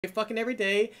Fucking every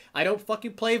day. I don't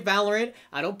fucking play Valorant.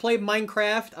 I don't play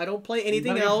Minecraft. I don't play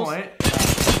anything else.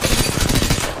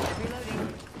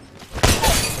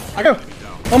 I go.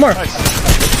 One more.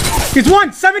 Nice. He's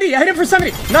 170. I hit him for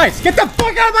 70. Nice. Get the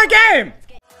fuck out of my game.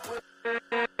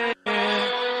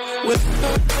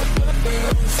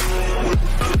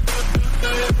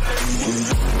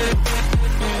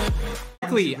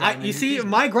 You see,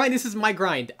 my grind. This is my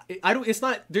grind. I don't. It's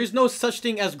not. There's no such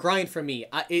thing as grind for me.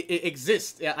 It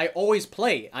exists. I always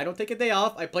play. I don't take a day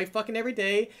off. I play fucking every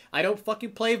day. I don't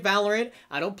fucking play Valorant.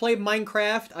 I don't play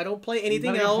Minecraft. I don't play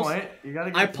anything else.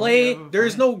 I play.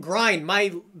 There's no grind.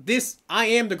 I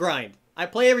am the grind. I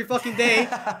play every fucking day.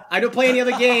 I don't play any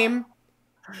other game.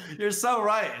 You're so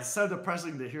right. It's so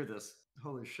depressing to hear this.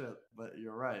 Holy shit! But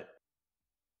you're right.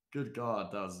 Good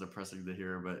God, that was depressing to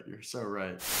hear, but you're so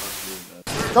right.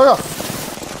 Go, go!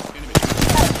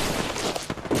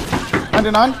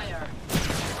 99? 80?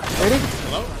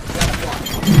 Hello?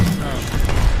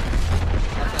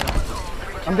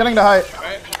 I'm getting the height.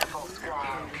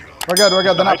 We're good, we're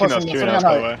good. They're not pushing. They're sitting on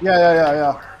height.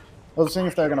 Yeah. Let's see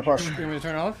if they're gonna push. You want me to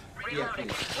turn off? Yeah,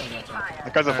 please.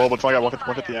 That guy's a full, but I got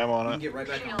 150 ammo on it. Get right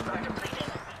back on.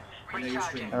 I know you're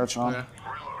streaming. There it's on.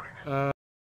 Yeah.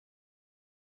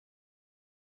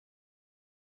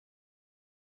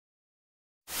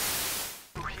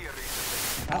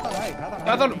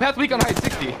 Path weak on height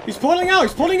 60. He's pulling out.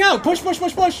 He's pulling out. Push.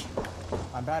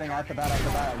 I'm batting at the bat.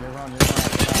 You're wrong.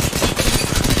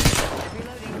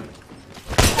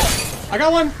 I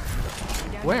got one.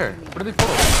 Where? What are they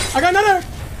pulling? I got another.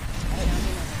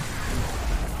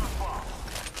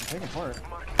 Taking for it.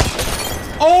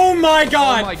 Oh my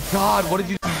God. Oh my God, what did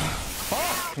you do?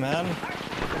 Fuck, man.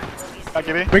 Back,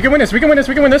 Gibby. We can win this.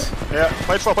 Yeah,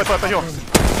 play slow, play heal.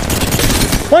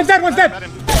 One's dead.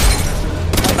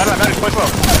 Play slow.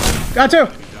 Got two.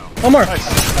 One more.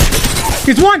 Nice.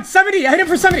 He's 170. I hit him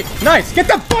for 70. Nice. Get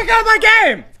the fuck out of my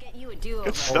game.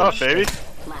 Good stuff, baby.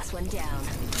 Last one down.